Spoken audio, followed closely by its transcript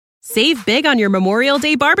Save big on your Memorial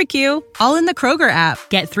Day barbecue, all in the Kroger app.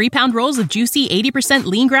 Get 3-pound rolls of juicy 80%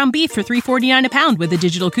 lean ground beef for $3.49 a pound with a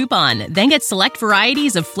digital coupon. Then get select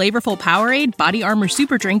varieties of flavorful Powerade, Body Armor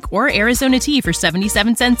Super Drink, or Arizona tea for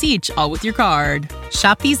 77 cents each, all with your card.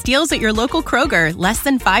 Shop these deals at your local Kroger, less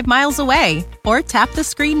than 5 miles away. Or tap the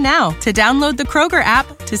screen now to download the Kroger app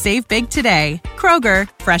to save big today. Kroger,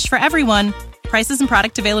 fresh for everyone. Prices and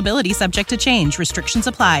product availability subject to change. Restrictions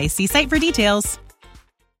apply. See site for details.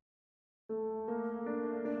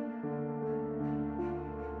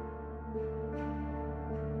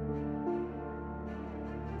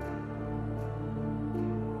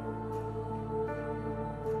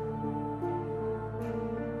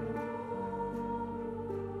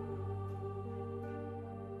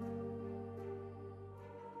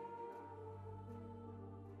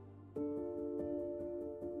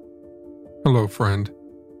 Hello, friend,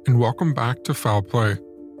 and welcome back to Foul Play,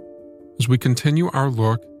 as we continue our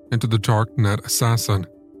look into the Darknet assassin.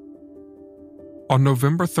 On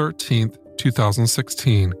November 13th,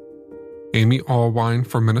 2016, Amy Allwine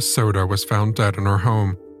from Minnesota was found dead in her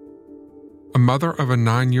home. A mother of a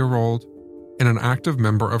 9-year-old and an active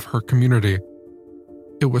member of her community,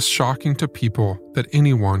 it was shocking to people that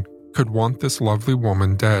anyone could want this lovely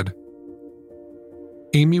woman dead.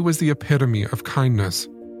 Amy was the epitome of kindness.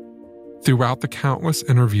 Throughout the countless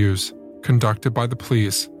interviews conducted by the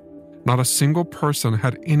police, not a single person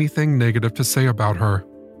had anything negative to say about her.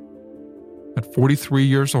 At 43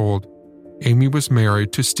 years old, Amy was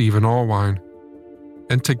married to Stephen Allwine,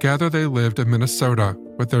 and together they lived in Minnesota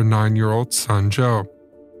with their 9-year-old son, Joe.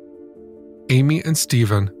 Amy and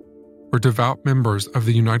Stephen were devout members of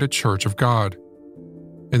the United Church of God,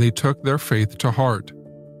 and they took their faith to heart.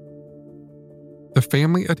 The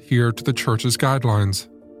family adhered to the church's guidelines,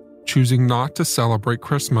 choosing not to celebrate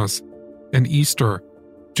Christmas and Easter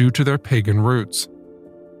due to their pagan roots.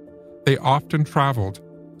 They often traveled,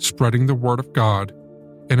 spreading the word of God,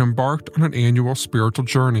 and embarked on an annual spiritual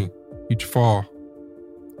journey each fall.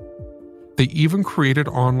 They even created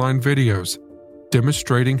online videos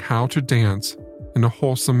demonstrating how to dance in a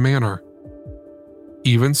wholesome manner.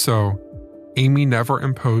 Even so, Amy never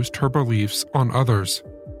imposed her beliefs on others.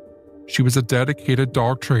 She was a dedicated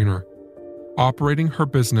dog trainer, operating her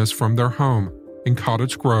business from their home in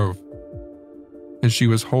Cottage Grove, and she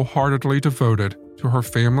was wholeheartedly devoted to her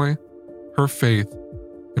family, her faith,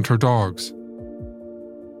 and her dogs.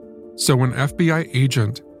 So when FBI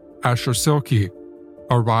agent Asher Silke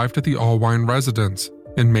arrived at the Allwine residence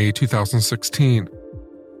in May 2016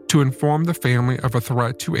 to inform the family of a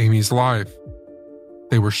threat to Amy's life,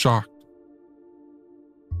 they were shocked.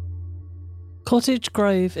 Cottage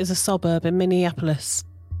Grove is a suburb in Minneapolis,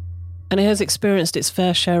 and it has experienced its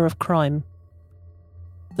fair share of crime.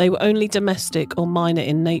 They were only domestic or minor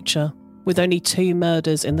in nature, with only 2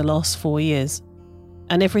 murders in the last 4 years,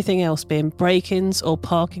 and everything else being break-ins or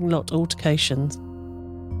parking lot altercations.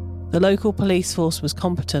 The local police force was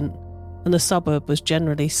competent, and the suburb was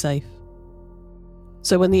generally safe.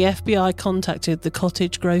 So when the FBI contacted the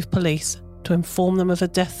Cottage Grove police to inform them of a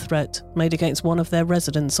death threat made against one of their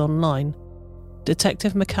residents online,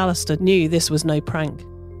 Detective McAllister knew this was no prank.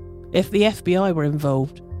 If the FBI were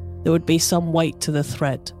involved, there would be some weight to the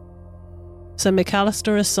threat. So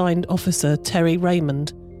McAllister assigned Officer Terry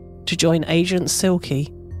Raymond to join Agent Silke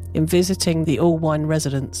in visiting the Allwine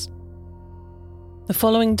residence. The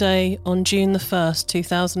following day, on June 1st,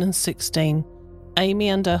 2016, Amy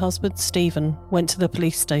and her husband Stephen went to the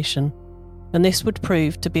police station, and this would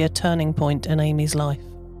prove to be a turning point in Amy's life.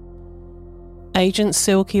 Agent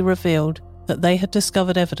Silke revealed that they had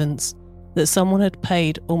discovered evidence that someone had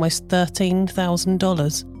paid almost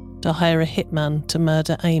 $13,000 to hire a hitman to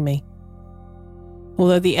murder Amy.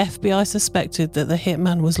 Although the FBI suspected that the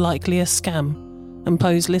hitman was likely a scam and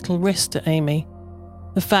posed little risk to Amy,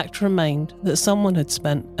 the fact remained that someone had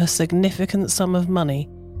spent a significant sum of money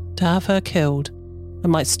to have her killed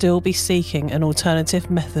and might still be seeking an alternative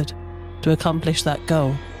method to accomplish that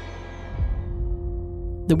goal.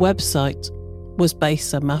 The website was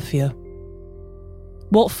Besa Mafia.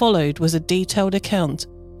 What followed was a detailed account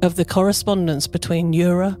of the correspondence between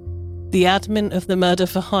Yura, the admin of the Murder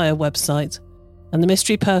for Hire website, and the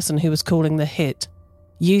mystery person who was calling the hit,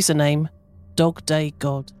 username Dog Day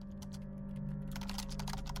God.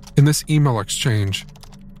 In this email exchange,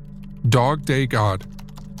 Dog Day God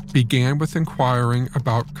began with inquiring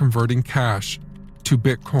about converting cash to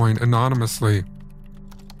Bitcoin anonymously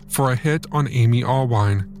for a hit on Amy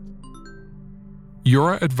Allwine.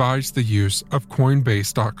 Yura advised the use of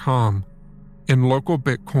Coinbase.com and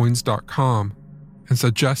localbitcoins.com and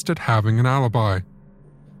suggested having an alibi,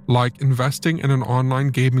 like investing in an online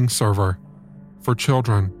gaming server for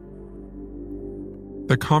children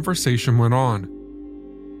The conversation went on,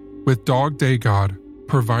 with Dog Daygod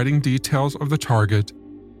providing details of the target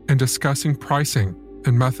and discussing pricing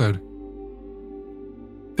and method.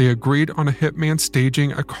 They agreed on a hitman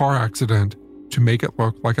staging a car accident to make it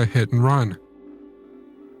look like a hit and run.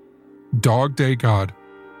 Dog Daygod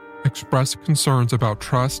expressed concerns about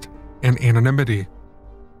trust and anonymity,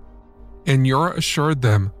 and Yura assured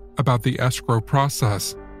them about the escrow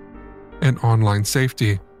process and online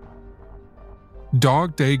safety.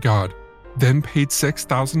 Dog Daygod then paid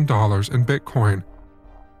 $6,000 in Bitcoin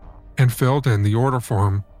and filled in the order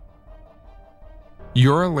form.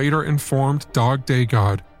 Yura later informed Dog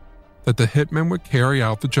Daygod that the hitman would carry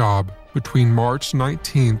out the job between March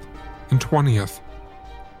 19th and 20th.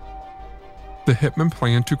 The hitman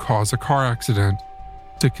planned to cause a car accident,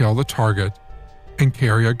 to kill the target, and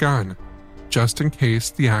carry a gun, just in case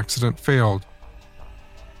the accident failed.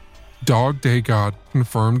 Dog Daygod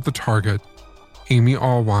confirmed the target, Amy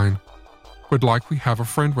Allwine, would likely have a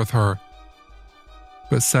friend with her,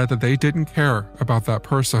 but said that they didn't care about that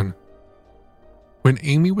person. When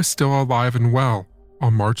Amy was still alive and well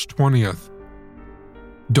on March 20th,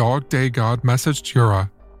 Dog Daygod messaged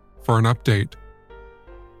Yura for an update.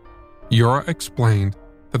 Yura explained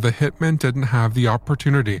that the hitman didn't have the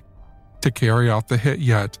opportunity to carry out the hit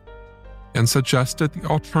yet and suggested the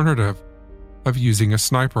alternative of using a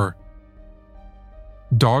sniper.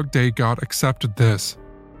 Dog Daygod accepted this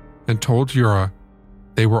and told Yura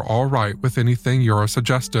they were all right with anything Yura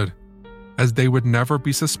suggested, as they would never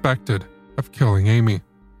be suspected of killing Amy.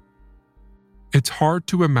 It's hard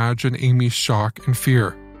to imagine Amy's shock and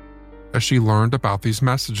fear as she learned about these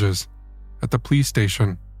messages at the police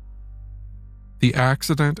station. The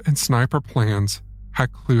accident and sniper plans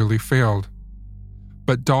had clearly failed,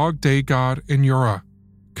 but Dog Daygod and Yura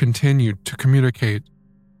continued to communicate.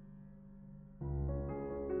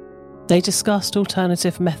 They discussed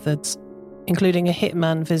alternative methods, including a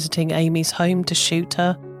hitman visiting Amy's home to shoot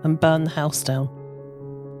her and burn the house down.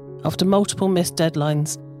 After multiple missed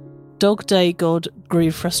deadlines, Dog Daygod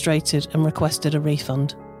grew frustrated and requested a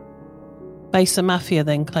refund. Besa Mafia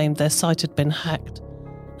then claimed their site had been hacked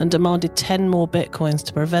and demanded 10 more bitcoins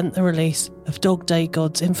to prevent the release of Dog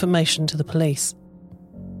Daygod's information to the police.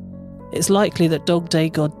 It's likely that Dog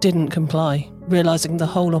Daygod didn't comply, realising the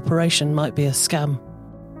whole operation might be a scam.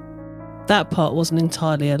 That part wasn't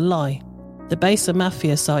entirely a lie. The Besa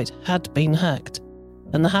Mafia site had been hacked,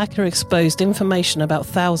 and the hacker exposed information about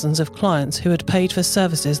thousands of clients who had paid for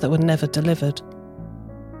services that were never delivered.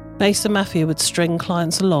 Besa Mafia would string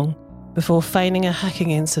clients along before feigning a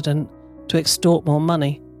hacking incident to extort more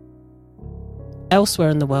money.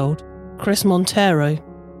 Elsewhere in the world, Chris Montero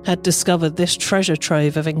had discovered this treasure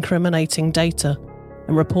trove of incriminating data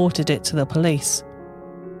and reported it to the police.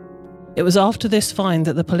 It was after this find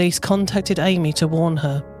that the police contacted Amy to warn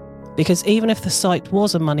her, because even if the site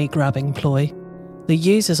was a money-grabbing ploy, the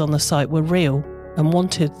users on the site were real and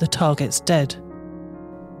wanted the targets dead.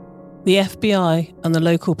 The FBI and the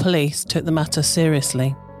local police took the matter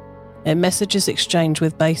seriously. In messages exchanged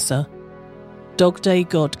with Besa, Dog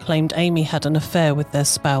Daygod claimed Amy had an affair with their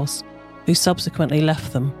spouse, who subsequently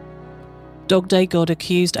left them. Dog Daygod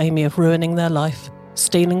accused Amy of ruining their life,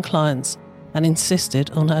 stealing clients, and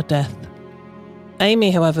insisted on her death.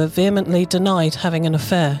 Amy, however, vehemently denied having an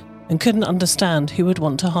affair and couldn't understand who would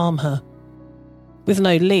want to harm her. With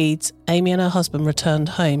no leads, Amy and her husband returned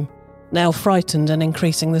home, now frightened and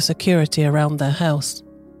increasing the security around their house.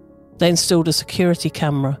 They installed a security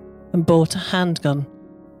camera and bought a handgun,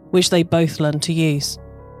 which they both learned to use.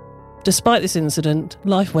 Despite this incident,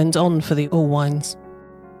 life went on for the Allwines.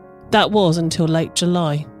 That was until late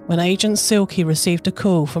July, when Agent Silky received a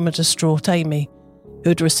call from a distraught Amy, who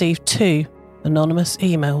had received 2 anonymous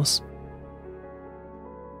emails.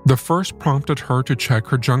 The first prompted her to check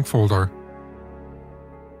her junk folder.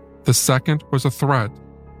 The second was a threat.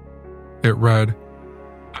 It read,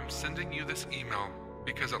 "I'm sending you this email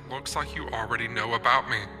because it looks like you already know about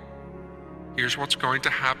me. Here's what's going to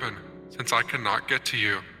happen since I cannot get to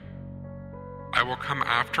you. I will come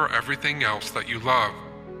after everything else that you love.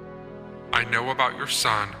 I know about your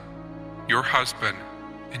son, your husband,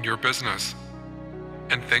 and your business.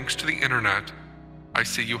 And thanks to the internet, I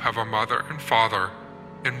see you have a mother and father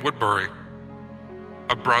in Woodbury,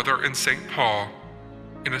 a brother in St. Paul,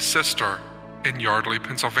 and a sister in Yardley,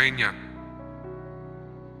 Pennsylvania."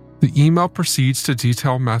 The email proceeds to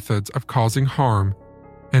detail methods of causing harm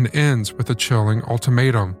and ends with a chilling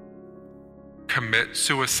ultimatum. Commit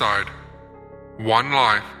suicide. 1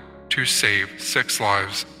 life to save 6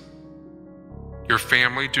 lives. Your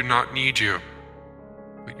family do not need you,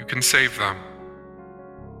 but you can save them.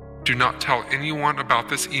 Do not tell anyone about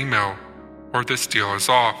this email or this deal is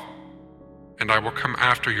off, and I will come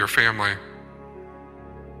after your family."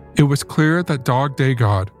 It was clear that Dog Day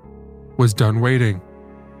God was done waiting.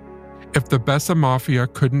 If the Bessa Mafia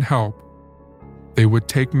couldn't help, they would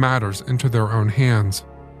take matters into their own hands.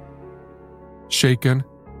 Shaken,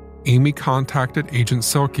 Amy contacted Agent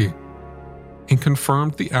Silky and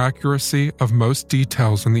confirmed the accuracy of most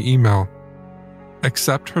details in the email,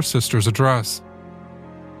 except her sister's address.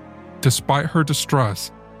 Despite her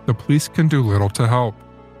distress, the police can do little to help.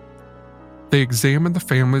 They examine the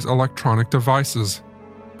family's electronic devices,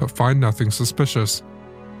 but find nothing suspicious.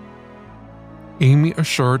 Amy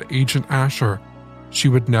assured Agent Asher she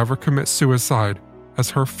would never commit suicide as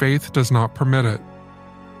her faith does not permit it.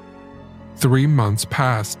 3 months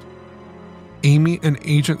passed. Amy and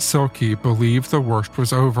Agent Silky believed the worst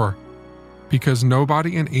was over because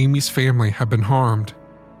nobody in Amy's family had been harmed.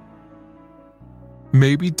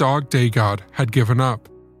 Maybe Dog Day God had given up.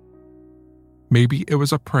 Maybe it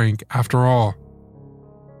was a prank after all.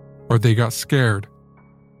 Or they got scared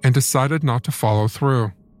and decided not to follow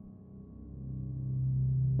through.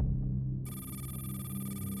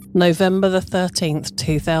 November the 13th,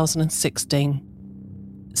 2016.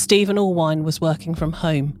 Stephen Allwine was working from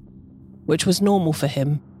home, which was normal for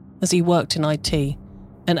him as he worked in IT,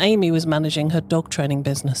 and Amy was managing her dog training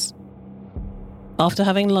business. After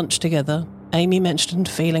having lunch together, Amy mentioned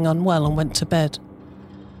feeling unwell and went to bed.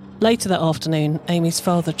 Later that afternoon, Amy's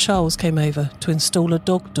father Charles came over to install a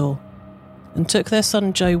dog door and took their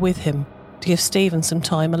son Joe with him to give Stephen some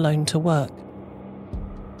time alone to work.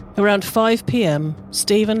 Around 5 p.m,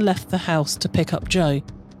 Stephen left the house to pick up Joe,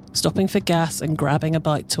 stopping for gas and grabbing a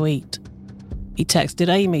bite to eat. He texted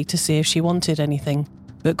Amy to see if she wanted anything,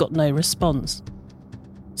 but got no response.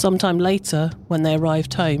 Sometime later, when they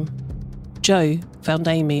arrived home, Joe found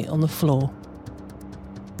Amy on the floor.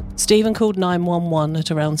 Stephen called 911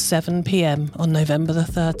 at around 7 p.m. on November the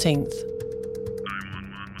 13th.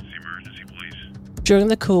 911, what's the emergency, please? During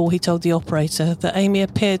the call, he told the operator that Amy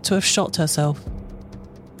appeared to have shot herself.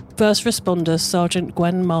 First responder Sergeant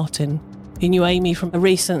Gwen Martin, who knew Amy from a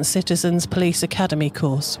recent Citizens Police Academy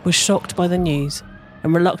course, was shocked by the news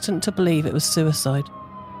and reluctant to believe it was suicide.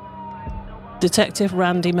 Detective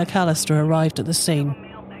Randy McAllister arrived at the scene,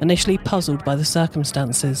 initially puzzled by the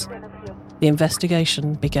circumstances. The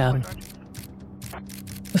investigation began.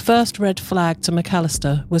 The first red flag to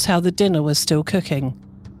McAllister was how the dinner was still cooking,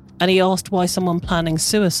 and he asked why someone planning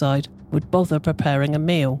suicide would bother preparing a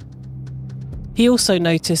meal. He also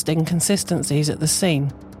noticed inconsistencies at the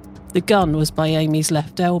scene. The gun was by Amy's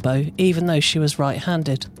left elbow, even though she was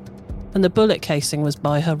right-handed, and the bullet casing was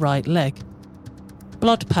by her right leg.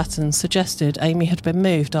 Blood patterns suggested Amy had been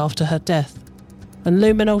moved after her death, and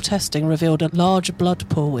luminol testing revealed a large blood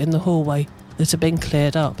pool in the hallway that had been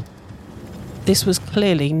cleared up. This was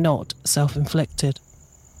clearly not self-inflicted.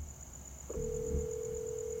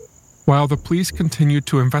 While the police continued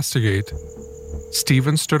to investigate,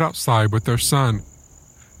 Stephen stood outside with their son,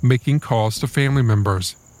 making calls to family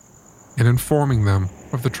members and informing them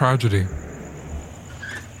of the tragedy.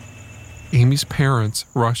 Amy's parents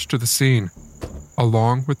rushed to the scene,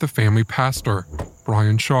 along with the family pastor,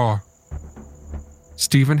 Brian Shaw.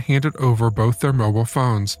 Stephen handed over both their mobile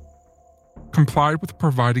phones, complied with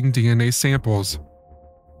providing DNA samples,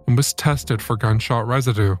 and was tested for gunshot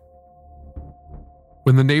residue.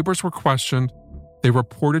 When the neighbors were questioned, they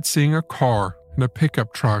reported seeing a car and a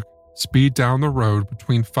pickup truck speed down the road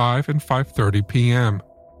between 5 and 5:30 p.m.,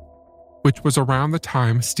 which was around the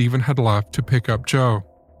time Stephen had left to pick up Joe.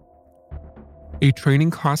 A training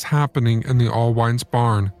class happening in the Allwine's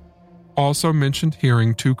barn also mentioned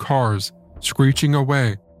hearing 2 cars screeching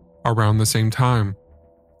away around the same time.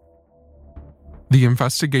 The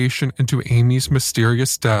investigation into Amy's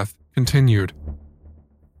mysterious death continued,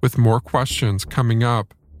 with more questions coming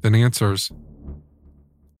up than answers.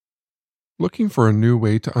 Looking for a new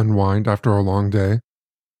way to unwind after a long day?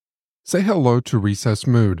 Say hello to Recess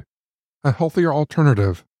Mood, a healthier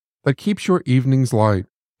alternative that keeps your evenings light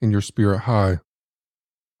and your spirit high.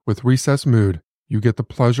 With Recess Mood, you get the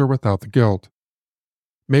pleasure without the guilt.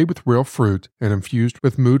 Made with real fruit and infused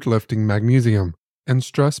with mood-lifting magnesium and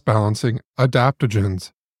stress-balancing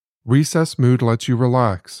adaptogens, Recess Mood lets you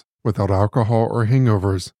relax without alcohol or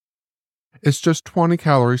hangovers. It's just 20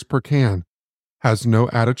 calories per can, has no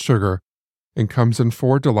added sugar, and comes in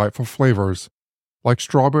 4 delightful flavors, like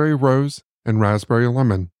strawberry rose and raspberry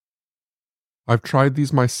lemon. I've tried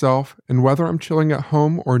these myself, and whether I'm chilling at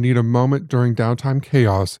home or need a moment during downtime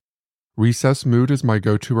chaos, Recess Mood is my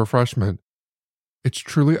go-to refreshment. It's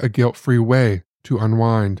truly a guilt-free way to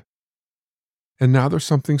unwind. And now there's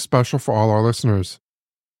something special for all our listeners.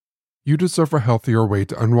 You deserve a healthier way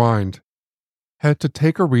to unwind. head to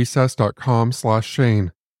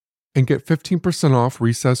takearecess.com/Shane and get 15% off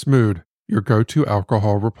Recess Mood, your go-to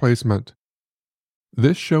alcohol replacement.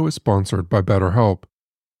 This show is sponsored by BetterHelp.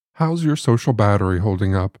 How's your social battery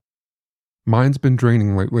holding up? Mine's been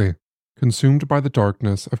draining lately, consumed by the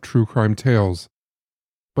darkness of true crime tales.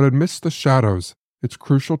 But amidst the shadows, it's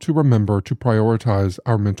crucial to remember to prioritize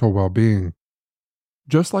our mental well-being.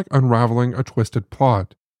 Just like unraveling a twisted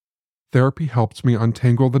plot, therapy helps me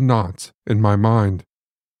untangle the knots in my mind.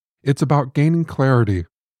 It's about gaining clarity,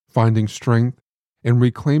 finding strength, and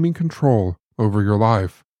reclaiming control over your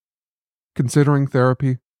life. Considering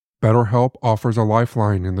therapy, BetterHelp offers a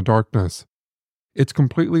lifeline in the darkness. It's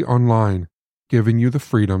completely online, giving you the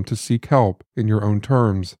freedom to seek help in your own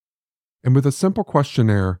terms. And with a simple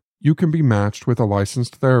questionnaire, you can be matched with a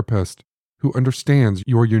licensed therapist who understands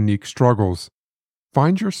your unique struggles.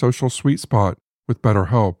 Find your social sweet spot with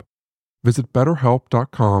BetterHelp. Visit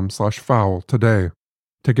betterhelp.com/foul today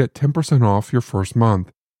to get 10% off your first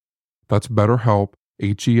month. That's BetterHelp,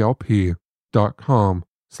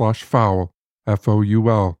 HELP.com/foul,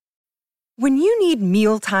 FOUL. When you need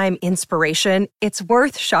mealtime inspiration, it's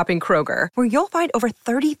worth shopping Kroger, where you'll find over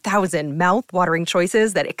 30,000 mouth-watering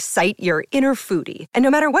choices that excite your inner foodie. And no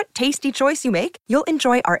matter what tasty choice you make, you'll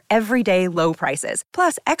enjoy our everyday low prices,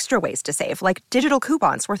 plus extra ways to save, like digital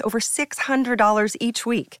coupons worth over $600 each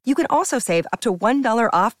week. You can also save up to $1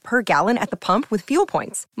 off per gallon at the pump with fuel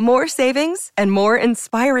points. More savings and more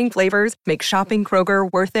inspiring flavors make shopping Kroger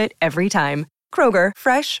worth it every time. Kroger,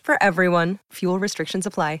 fresh for everyone. Fuel restrictions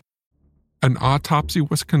apply. An autopsy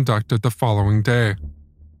was conducted the following day,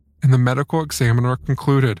 and the medical examiner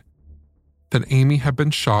concluded that Amy had been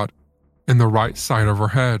shot in the right side of her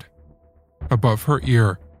head, above her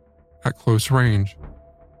ear, at close range.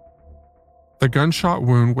 The gunshot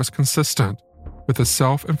wound was consistent with a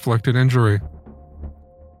self-inflicted injury,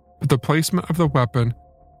 but the placement of the weapon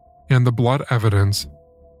and the blood evidence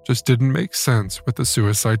just didn't make sense with the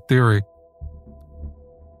suicide theory.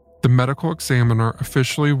 The medical examiner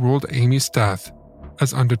officially ruled Amy's death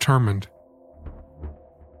as undetermined.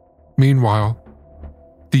 Meanwhile,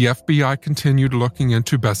 the FBI continued looking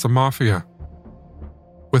into Bessa Mafia.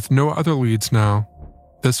 With no other leads now,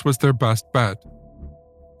 this was their best bet.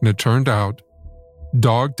 And it turned out,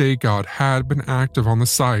 Dog Day God had been active on the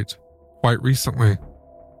site quite recently.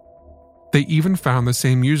 They even found the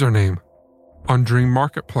same username on Dream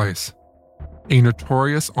Marketplace, a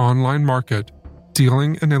notorious online market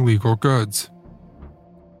dealing in illegal goods.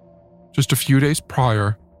 Just a few days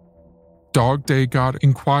prior, Dog Day God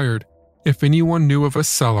inquired if anyone knew of a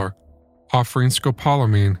seller offering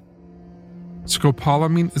scopolamine.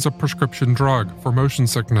 Scopolamine is a prescription drug for motion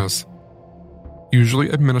sickness, usually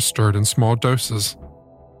administered in small doses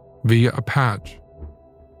via a patch.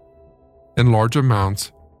 In large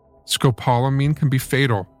amounts, scopolamine can be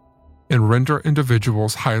fatal and render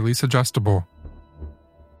individuals highly suggestible.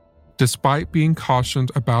 Despite being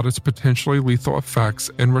cautioned about its potentially lethal effects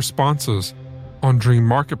and responses on Dream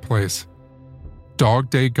Marketplace, Dog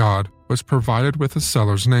Day God was provided with the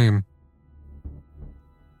seller's name.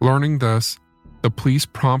 Learning this, the police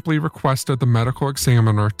promptly requested the medical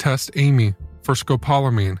examiner test Amy for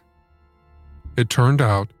scopolamine. It turned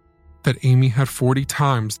out that Amy had 40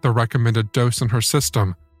 times the recommended dose in her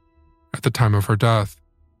system at the time of her death.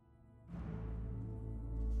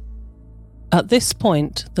 At this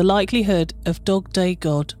point, the likelihood of Dog Day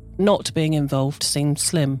God not being involved seemed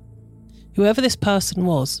slim. Whoever this person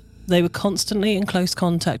was, they were constantly in close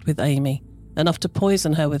contact with Amy, enough to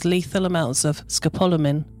poison her with lethal amounts of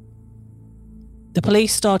scopolamine. The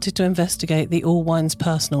police started to investigate the Allwine's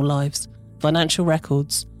personal lives, financial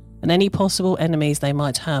records, and any possible enemies they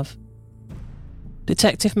might have.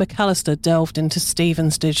 Detective McAllister delved into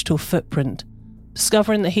Stephen's digital footprint,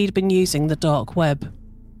 discovering that he'd been using the dark web.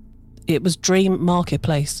 It was Dream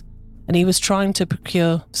Marketplace, and he was trying to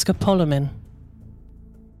procure scopolamine.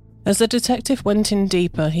 As the detective went in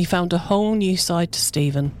deeper, he found a whole new side to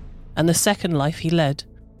Stephen and the second life he led.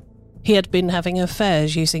 He had been having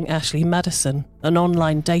affairs using Ashley Madison, an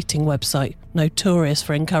online dating website notorious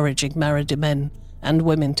for encouraging married men and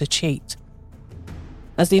women to cheat.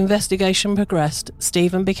 As the investigation progressed,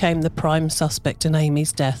 Stephen became the prime suspect in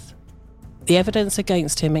Amy's death. The evidence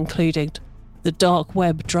against him included the dark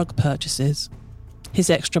web drug purchases, his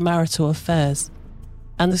extramarital affairs,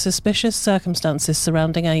 and the suspicious circumstances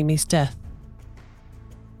surrounding Amy's death.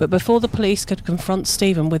 But before the police could confront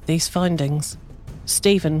Stephen with these findings,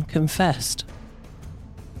 Stephen confessed.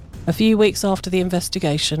 A few weeks after the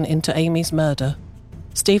investigation into Amy's murder,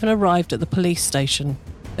 Stephen arrived at the police station,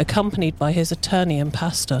 accompanied by his attorney and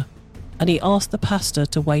pastor, and he asked the pastor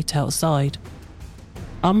to wait outside.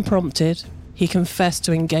 Unprompted, he confessed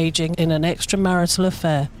to engaging in an extramarital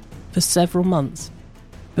affair for several months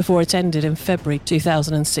before it ended in February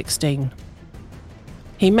 2016.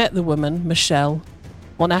 He met the woman, Michelle,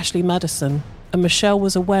 on Ashley Madison, and Michelle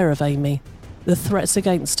was aware of Amy, the threats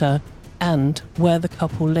against her, and where the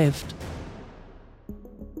couple lived.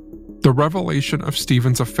 The revelation of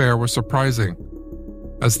Stephen's affair was surprising,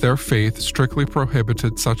 as their faith strictly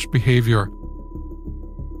prohibited such behavior.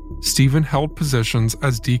 Stephen held positions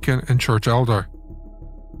as deacon and church elder,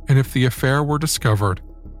 and if the affair were discovered,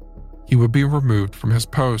 he would be removed from his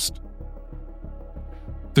post.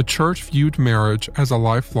 The church viewed marriage as a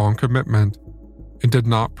lifelong commitment and did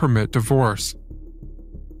not permit divorce.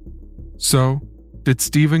 So, did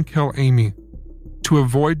Stephen kill Amy to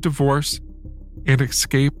avoid divorce and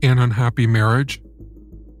escape an unhappy marriage?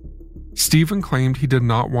 Stephen claimed he did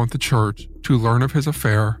not want the church to learn of his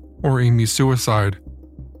affair or Amy's suicide.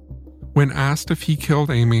 When asked if he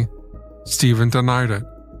killed Amy, Stephen denied it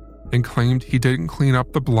and claimed he didn't clean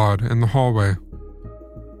up the blood in the hallway.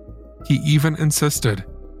 He even insisted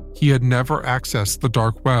he had never accessed the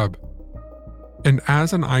dark web, and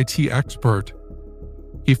as an IT expert,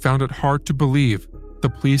 he found it hard to believe the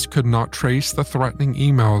police could not trace the threatening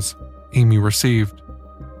emails Amy received.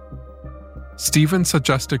 Stephen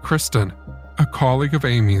suggested Kristen, a colleague of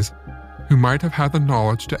Amy's, who might have had the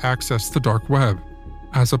knowledge to access the dark web,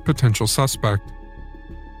 as a potential suspect.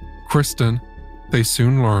 Kristen, they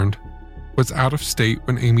soon learned, was out of state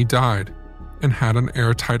when Amy died and had an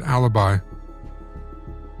airtight alibi.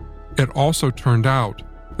 It also turned out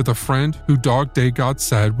that the friend who Dog Day God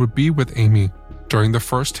said would be with Amy during the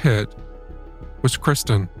first hit was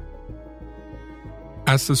Kristen.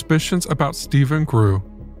 As suspicions about Stephen grew,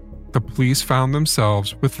 the police found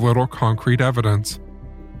themselves with little concrete evidence,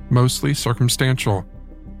 mostly circumstantial.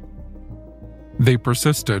 They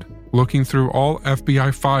persisted, looking through all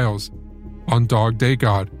FBI files on Dog Day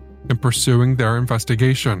God and pursuing their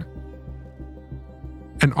investigation.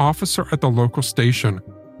 An officer at the local station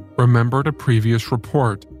remembered a previous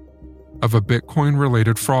report of a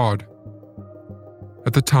Bitcoin-related fraud.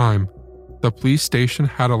 At the time, the police station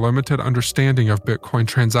had a limited understanding of Bitcoin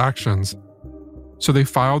transactions, so they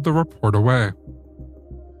filed the report away.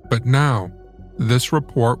 But now, this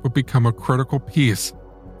report would become a critical piece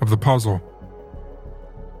of the puzzle.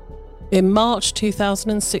 In March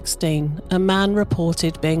 2016, a man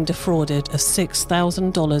reported being defrauded of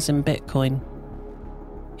 $6,000 in Bitcoin.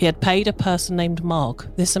 He had paid a person named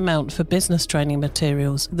Mark this amount for business training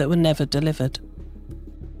materials that were never delivered.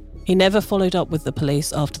 He never followed up with the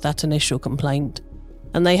police after that initial complaint,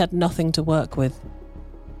 and they had nothing to work with.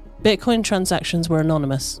 Bitcoin transactions were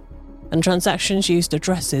anonymous, and transactions used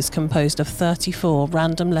addresses composed of 34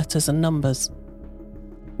 random letters and numbers.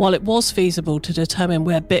 While it was feasible to determine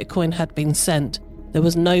where Bitcoin had been sent, there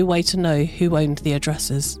was no way to know who owned the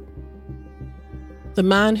addresses. The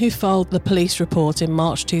man who filed the police report in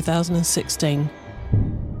March 2016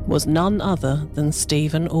 was none other than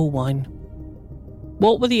Stephen Allwine.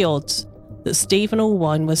 What were the odds that Stephen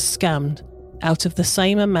Allwine was scammed out of the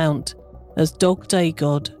same amount as Dog Day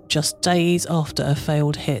God just days after a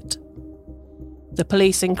failed hit? The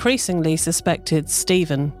police increasingly suspected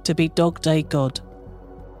Stephen to be Dog Day God.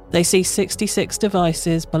 They seized 66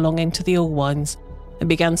 devices belonging to the Allwines and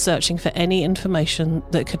began searching for any information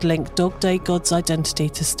that could link Dog Day God's identity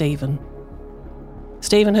to Stephen.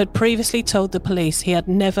 Stephen had previously told the police he had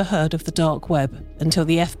never heard of the dark web until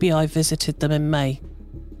the FBI visited them in May.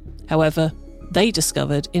 However, they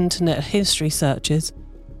discovered internet history searches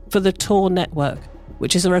for the Tor network,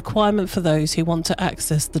 which is a requirement for those who want to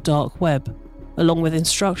access the dark web, along with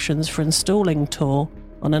instructions for installing Tor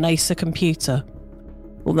on an Acer computer,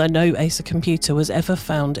 although no Acer computer was ever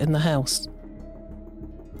found in the house.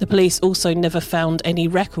 The police also never found any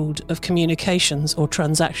record of communications or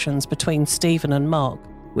transactions between Stephen and Mark,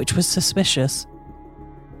 which was suspicious.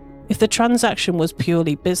 If the transaction was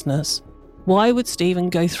purely business, why would Stephen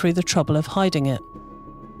go through the trouble of hiding it?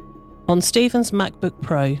 On Stephen's MacBook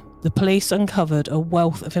Pro, the police uncovered a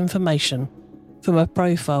wealth of information from a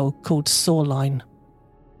profile called Sawline.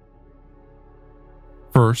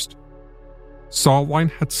 First, Sawline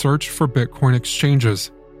had searched for Bitcoin exchanges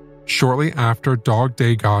shortly after Dog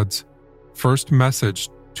Day God's first message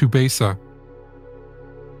to Besa.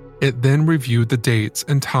 It then reviewed the dates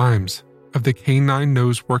and times of the K9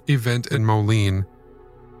 Nosework event in Moline,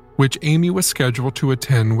 which Amy was scheduled to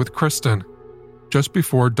attend with Kristen, just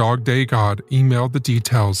before Dog Day God emailed the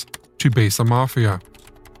details to Besa Mafia.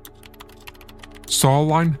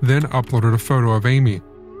 Sawline then uploaded a photo of Amy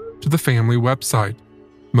to the family website,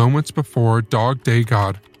 moments before Dog Day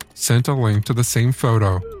God sent a link to the same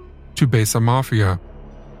photo to Besa Mafia.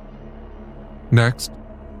 Next,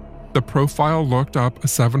 the profile looked up a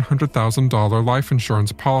 $700,000 life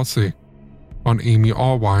insurance policy on Amy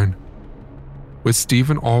Allwine, with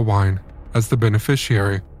Stephen Allwine as the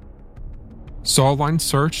beneficiary. Allwine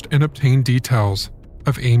searched and obtained details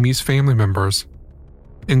of Amy's family members,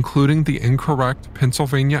 including the incorrect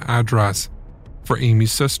Pennsylvania address for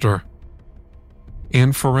Amy's sister.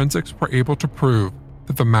 And forensics were able to prove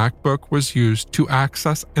that the MacBook was used to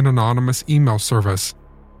access an anonymous email service.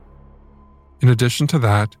 In addition to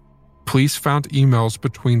that, police found emails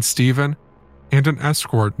between Stephen and an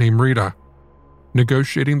escort named Rita,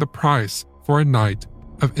 negotiating the price for a night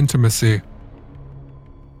of intimacy.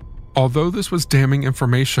 Although this was damning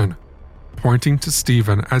information, pointing to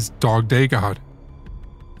Stephen as Dog Day God,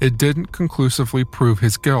 it didn't conclusively prove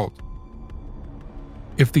his guilt.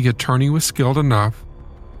 If the attorney was skilled enough,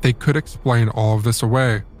 they could explain all of this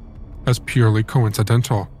away as purely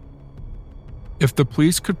coincidental. If the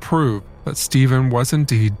police could prove that Stephen was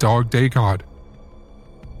indeed Dog Day God,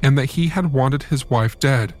 and that he had wanted his wife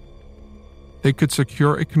dead, they could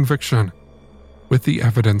secure a conviction with the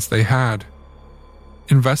evidence they had.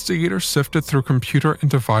 Investigators sifted through computer and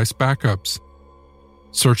device backups,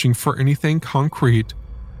 searching for anything concrete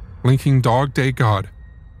linking Dog Day God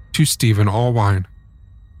to Stephen Allwine,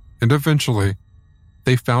 and eventually,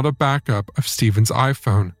 they found a backup of Stephen's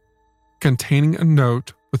iPhone containing a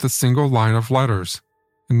note with a single line of letters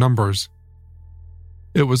and numbers.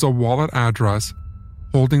 It was a wallet address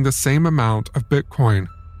holding the same amount of Bitcoin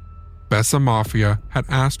Bessa Mafia had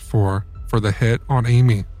asked for the hit on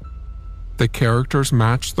Amy. The characters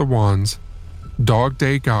matched the ones Dog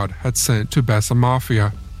Day God had sent to Bessa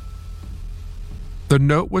Mafia. The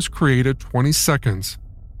note was created 20 seconds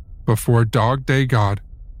before Dog Day God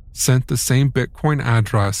sent the same Bitcoin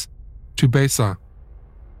address to Bessa,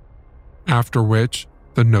 after which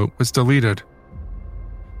the note was deleted.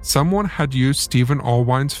 Someone had used Stephen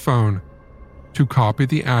Allwine's phone to copy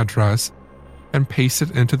the address and paste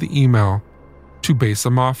it into the email to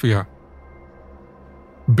Bessa Mafia.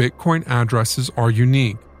 Bitcoin addresses are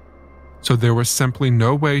unique, so there was simply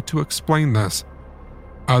no way to explain this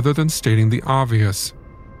other than stating the obvious.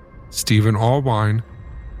 Stephen Allwine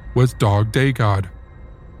was Dog Day God.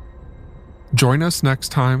 Join us next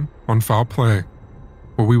time on Foul Play,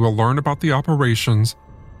 where we will learn about the operations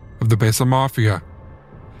of the Bessa Mafia,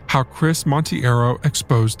 how Chris Montiero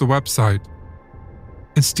exposed the website,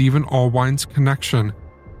 and Stephen Allwine's connection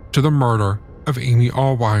to the murder of Amy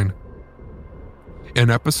Allwine. In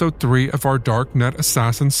Episode 3 of our Darknet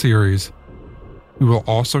Assassin series, we will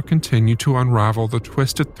also continue to unravel the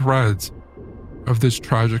twisted threads of this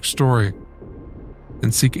tragic story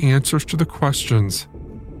and seek answers to the questions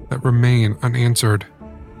that remain unanswered.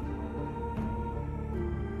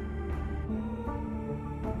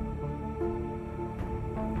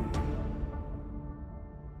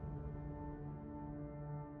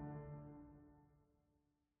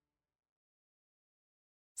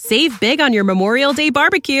 Save big on your Memorial Day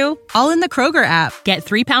barbecue, all in the Kroger app. Get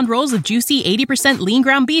 3-pound rolls of juicy 80% lean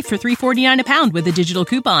ground beef for $3.49 a pound with a digital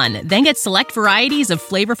coupon. Then get select varieties of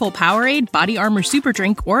flavorful Powerade, Body Armor Super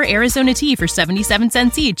Drink, or Arizona tea for 77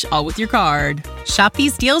 cents each, all with your card. Shop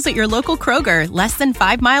these deals at your local Kroger, less than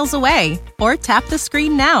 5 miles away. Or tap the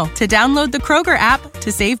screen now to download the Kroger app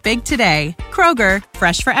to save big today. Kroger,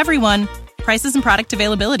 fresh for everyone. Prices and product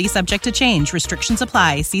availability subject to change. Restrictions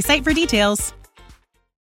apply. See site for details.